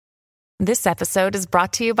This episode is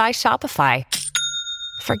brought to you by Shopify.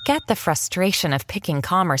 Forget the frustration of picking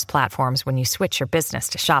commerce platforms when you switch your business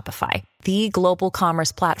to Shopify, the global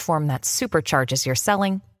commerce platform that supercharges your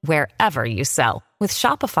selling wherever you sell. With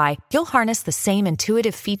Shopify, you'll harness the same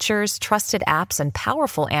intuitive features, trusted apps, and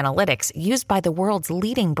powerful analytics used by the world's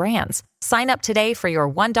leading brands. Sign up today for your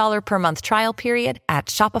 $1 per month trial period at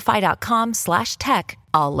shopify.com/tech,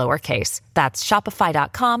 all lowercase. That's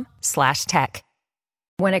shopify.com/tech.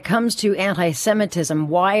 When it comes to anti-Semitism,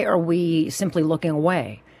 why are we simply looking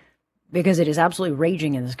away? Because it is absolutely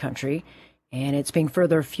raging in this country, and it's being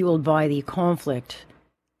further fueled by the conflict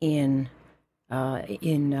in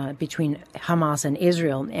between Hamas and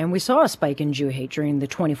Israel. And we saw a spike in Jew hate during the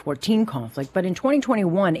 2014 conflict, but in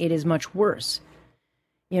 2021, it is much worse.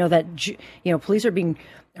 Police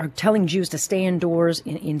are telling Jews to stay indoors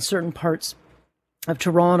in certain parts of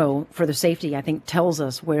Toronto for their safety. I think tells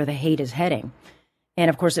us where the hate is heading. And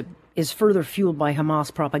of course, it is further fueled by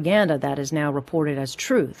Hamas propaganda that is now reported as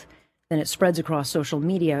truth. Then it spreads across social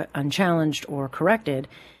media unchallenged or corrected.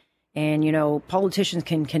 And, politicians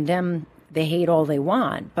can condemn the hate all they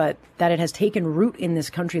want, but that it has taken root in this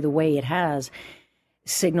country the way it has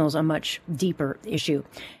signals a much deeper issue.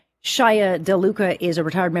 Shaya DeLuca is a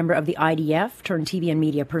retired member of the IDF, turned TV and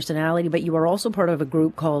media personality, but you are also part of a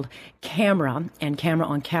group called CAMERA and CAMERA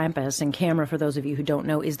on Campus. And CAMERA, for those of you who don't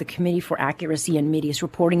know, is the Committee for Accuracy and Media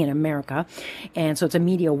Reporting in America. And so it's a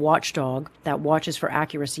media watchdog that watches for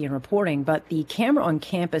accuracy in reporting. But the CAMERA on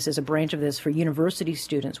Campus is a branch of this for university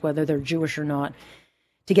students, whether they're Jewish or not,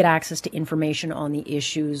 to get access to information on the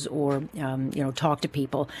issues or, talk to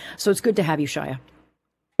people. So it's good to have you, Shaya.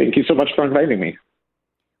 Thank you so much for inviting me.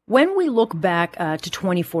 When we look back to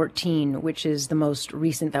 2014, which is the most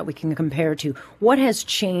recent that we can compare to, what has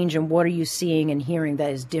changed and what are you seeing and hearing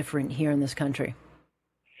that is different here in this country?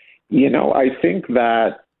 I think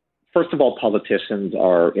that, first of all, politicians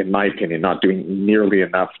are, in my opinion, not doing nearly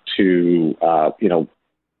enough to,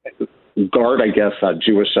 guard,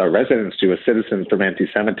 Jewish residents, Jewish citizens from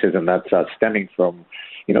anti-Semitism that's stemming from,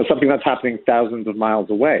 something that's happening thousands of miles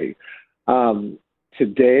away.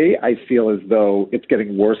 Today, I feel as though it's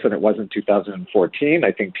getting worse than it was in 2014.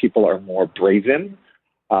 I think people are more brazen,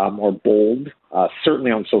 more bold, certainly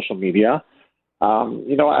on social media.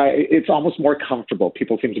 It's almost more comfortable.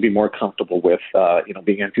 People seem to be more comfortable with,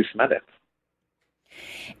 being anti-Semitic.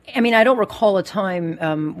 I mean, I don't recall a time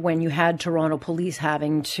when you had Toronto police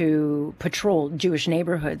having to patrol Jewish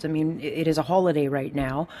neighborhoods. I mean, it is a holiday right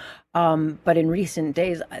now. But in recent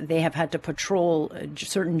days, they have had to patrol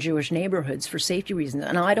certain Jewish neighborhoods for safety reasons.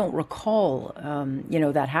 And I don't recall,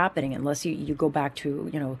 that happening unless you go back to,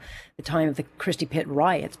 the time of the Christie Pitt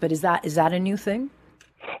riots. But is that a new thing?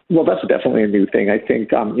 Well, that's definitely a new thing. I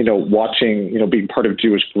think, watching, being part of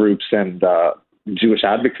Jewish groups and Jewish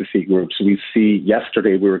advocacy groups, we see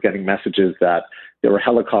yesterday we were getting messages that there were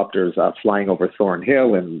helicopters flying over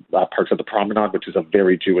Thornhill and parts of the Promenade, which is a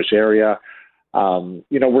very Jewish area.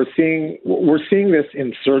 We're seeing this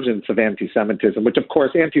insurgence of anti-Semitism, which of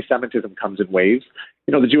course anti-Semitism comes in waves.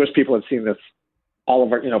 The Jewish people have seen this all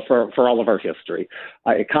of our, for all of our history.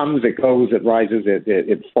 It comes, it goes, it rises,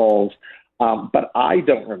 it falls. But I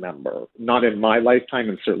don't remember, not in my lifetime,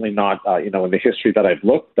 and certainly not, in the history that I've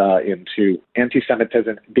looked into,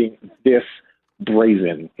 anti-Semitism being this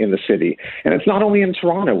brazen in the city. And it's not only in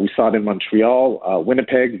Toronto. We saw it in Montreal,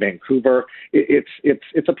 Winnipeg, Vancouver.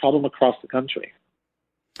 It's a problem across the country.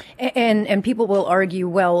 And people will argue,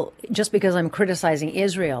 well, just because I'm criticizing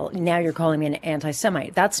Israel, now you're calling me an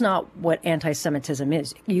anti-Semite. That's not what anti-Semitism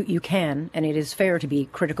is. You can, and it is fair to be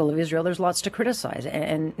critical of Israel. There's lots to criticize,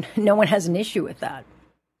 and no one has an issue with that.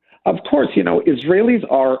 Of course, Israelis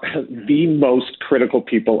are the most critical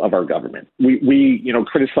people of our government. We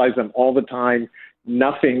criticize them all the time.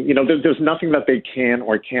 Nothing, there's nothing that they can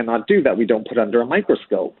or cannot do that we don't put under a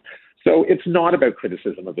microscope. So it's not about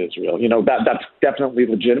criticism of Israel. That's definitely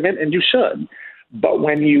legitimate, and you should. But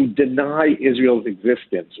when you deny Israel's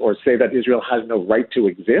existence or say that Israel has no right to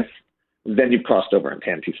exist, then you've crossed over into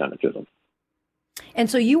anti-Semitism. And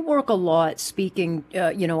so you work a lot speaking,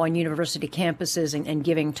 on university campuses and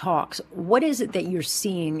giving talks. What is it that you're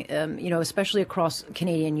seeing, especially across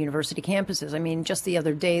Canadian university campuses? I mean, just the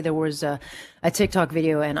other day, there was a TikTok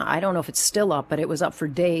video, and I don't know if it's still up, but it was up for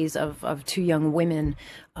days of two young women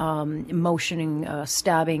motioning,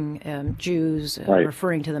 stabbing Jews, right,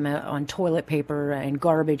 referring to them on toilet paper and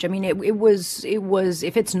garbage. I mean, it was,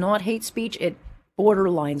 if it's not hate speech, it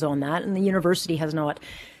borderlines on that. And the university has not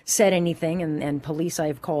said anything, and police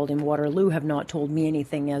I've called in Waterloo have not told me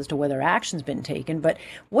anything as to whether action's been taken. But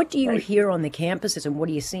what do you hear on the campuses, and what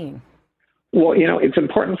are you seeing? Well, it's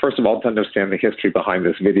important, first of all, to understand the history behind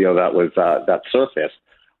this video that surfaced.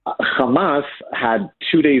 Hamas had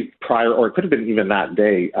 2 days prior, or it could have been even that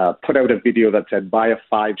day, put out a video that said, buy a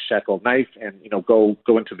 5-shekel knife and, go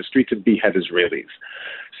into the streets and behead Israelis.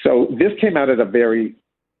 So this came out at a very,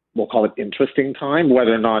 we'll call it interesting time.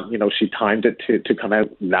 Whether or not, she timed it to come out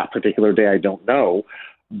that particular day, I don't know.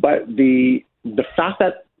 But the fact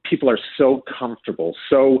that people are so comfortable,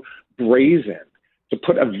 so brazen to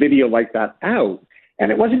put a video like that out,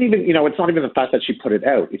 and it wasn't even, it's not even the fact that she put it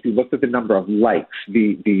out. If you looked at the number of likes,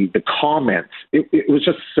 the comments, it was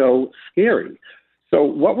just so scary. So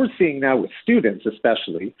what we're seeing now with students,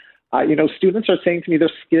 especially, students are saying to me they're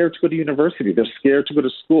scared to go to university. They're scared to go to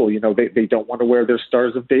school. They don't want to wear their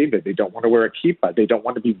Stars of David. They don't want to wear a kippah. They don't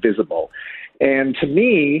want to be visible. And to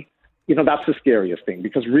me, that's the scariest thing,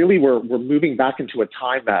 because really we're moving back into a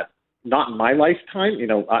time that, not in my lifetime.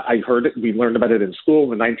 I heard it. We learned about it in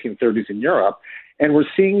school in the 1930s in Europe. And we're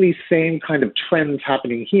seeing these same kind of trends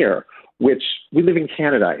happening here, which we live in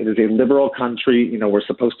Canada. It is a liberal country. We're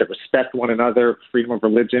supposed to respect one another, freedom of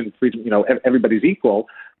religion, freedom, everybody's equal.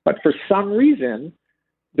 But for some reason,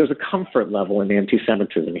 there's a comfort level in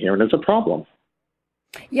anti-Semitism here, and it's a problem.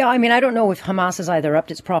 Yeah, I don't know if Hamas has either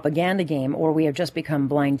upped its propaganda game or we have just become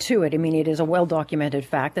blind to it. It is a well-documented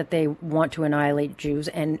fact that they want to annihilate Jews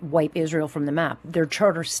and wipe Israel from the map. Their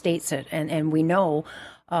charter states it, and we know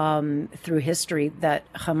through history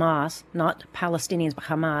that Hamas, not Palestinians, but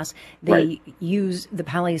Hamas, they use the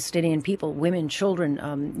Palestinian people, women,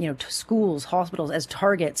 children, schools, hospitals as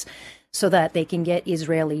targets, so that they can get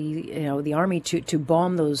Israeli, the army to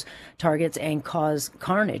bomb those targets and cause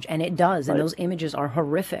carnage. And it does. And those images are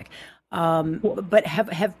horrific. But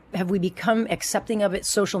have we become accepting of it?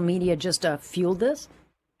 Social media just fueled this?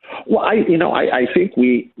 Well, I think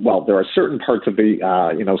there are certain parts of the,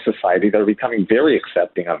 society that are becoming very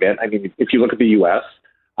accepting of it. If you look at the U.S.,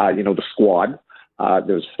 the Squad,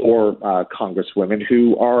 there's 4 congresswomen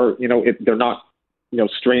who are, they're not,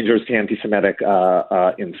 strangers to anti-Semitic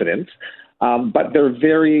incidents. But they're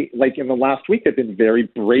very, in the last week, they've been very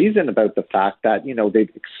brazen about the fact that, they've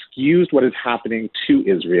excused what is happening to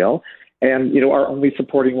Israel and, are only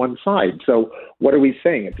supporting one side. So what are we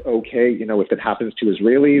saying? It's okay, if it happens to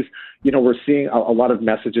Israelis. We're seeing a lot of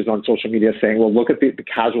messages on social media saying, well, look at the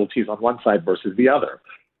casualties on one side versus the other.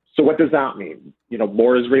 So what does that mean?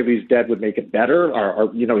 More Israelis dead would make it better? Or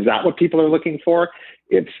is that what people are looking for?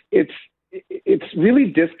 It's really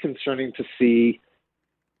disconcerting to see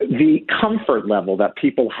the comfort level that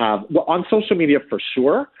people have on social media for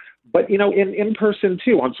sure, but, in person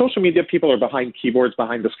too. On social media, people are behind keyboards,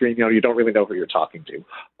 behind the screen. You don't really know who you're talking to.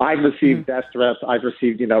 I've received death threats. I've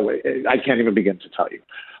received, I can't even begin to tell you.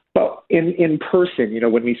 But in person,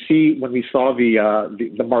 when we saw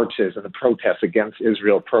the marches and the protests against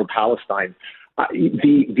Israel, pro-Palestine,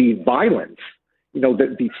 the violence,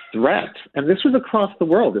 the threat, and this was across the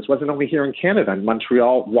world. This wasn't only here in Canada. In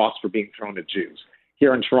Montreal, rocks were being thrown at Jews.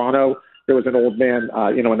 Here in Toronto, there was an old man,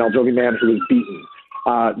 an elderly man who was beaten.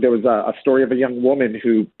 There was a story of a young woman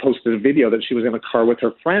who posted a video that she was in a car with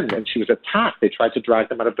her friend and she was attacked. They tried to drag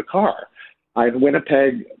them out of the car. In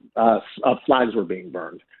Winnipeg, flags were being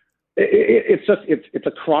burned. It's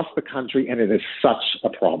across the country, and it is such a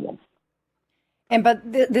problem. But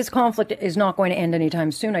this conflict is not going to end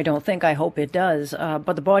anytime soon, I don't think. I hope it does.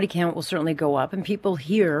 But the body count will certainly go up, and people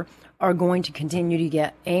here are going to continue to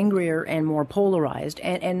get angrier and more polarized.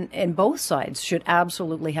 And both sides should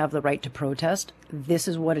absolutely have the right to protest. This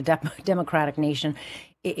is what a democratic nation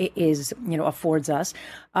is, affords us.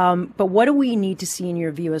 But what do we need to see, in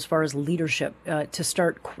your view, as far as leadership to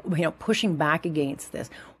start, pushing back against this?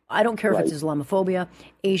 I don't care if it's Islamophobia,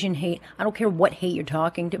 Asian hate. I don't care what hate you're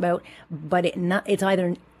talking about, but it's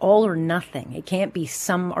either all or nothing. It can't be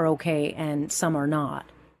some are okay and some are not.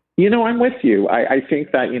 I'm with you. I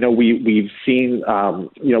think that, we've seen,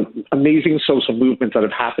 amazing social movements that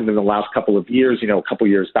have happened in the last couple of years. A couple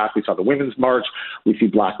of years back, we saw the Women's March. We see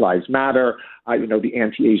Black Lives Matter, the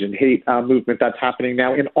anti-Asian hate movement that's happening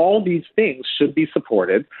now. And all these things should be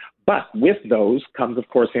supported. But with those comes, of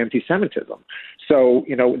course, anti-Semitism. So,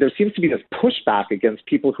 there seems to be this pushback against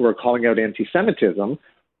people who are calling out anti-Semitism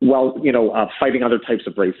while, fighting other types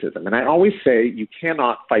of racism. And I always say you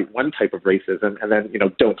cannot fight one type of racism and then,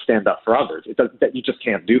 don't stand up for others. You just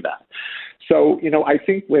can't do that. So, I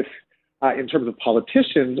think in terms of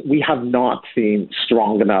politicians, we have not seen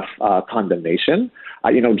strong enough condemnation.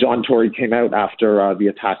 John Tory came out after the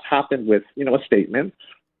attacks happened with, a statement.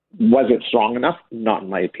 Was it strong enough? Not in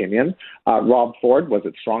my opinion. Rob Ford, was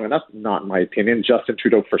it strong enough? Not in my opinion. Justin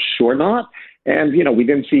Trudeau, for sure not. And, we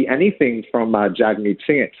didn't see anything from Jagmeet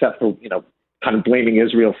Singh except for, kind of blaming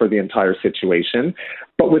Israel for the entire situation,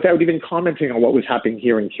 but without even commenting on what was happening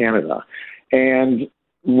here in Canada. And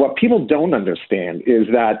what people don't understand is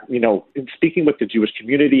that, in speaking with the Jewish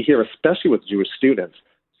community here, especially with Jewish students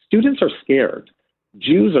are scared.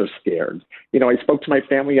 Jews are scared. I spoke to my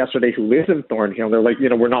family yesterday who lives in Thornhill. They're like,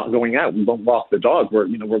 we're not going out. We won't walk the dog. We're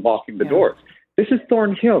locking the doors. This is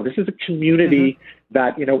Thornhill. This is a community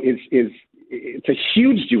that, it's a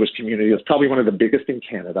huge Jewish community. It's probably one of the biggest in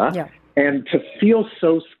Canada. Yeah. And to feel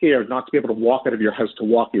so scared not to be able to walk out of your house to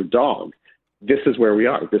walk your dog, this is where we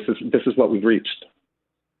are. This is what we've reached.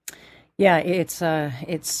 Yeah,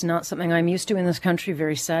 it's not something I'm used to in this country.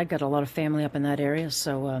 Very sad. Got a lot of family up in that area.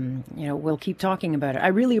 So, we'll keep talking about it. I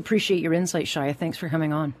really appreciate your insight, Shaya. Thanks for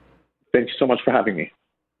coming on. Thank you so much for having me.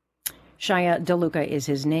 Shaya DeLuca is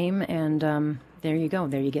his name, and there you go.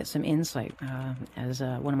 There you get some insight. As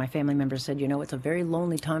one of my family members said, it's a very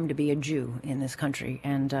lonely time to be a Jew in this country.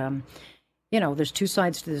 And, there's two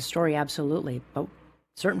sides to this story, absolutely. But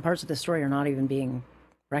certain parts of the story are not even being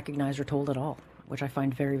recognized or told at all, which I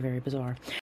find very, very bizarre.